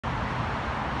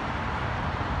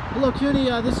Hello, CUNY.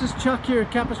 This is Chuck here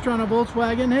at Capistrano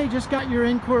Volkswagen. Hey, just got your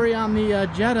inquiry on the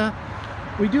Jetta.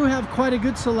 We do have quite a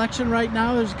good selection right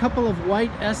now. There's a couple of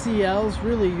white SELs,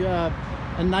 really a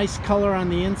nice color on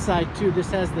the inside too.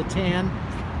 This has the tan.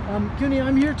 CUNY,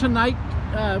 I'm here tonight.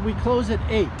 We close at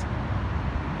 8.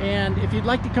 And if you'd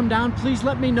like to come down, please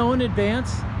let me know in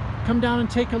advance. Come down and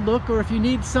take a look, or if you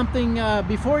need something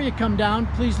before you come down,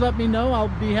 please let me know. I'll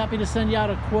be happy to send you out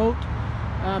a quote.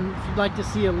 If you'd like to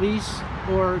see a lease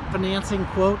or financing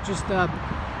quote, just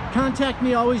contact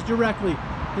me always directly.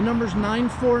 The number's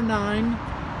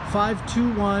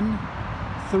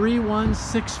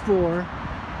 949-521-3164.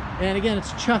 And again,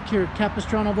 it's Chuck here at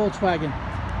Capistrano Volkswagen.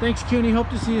 Thanks, CUNY. Hope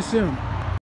to see you soon.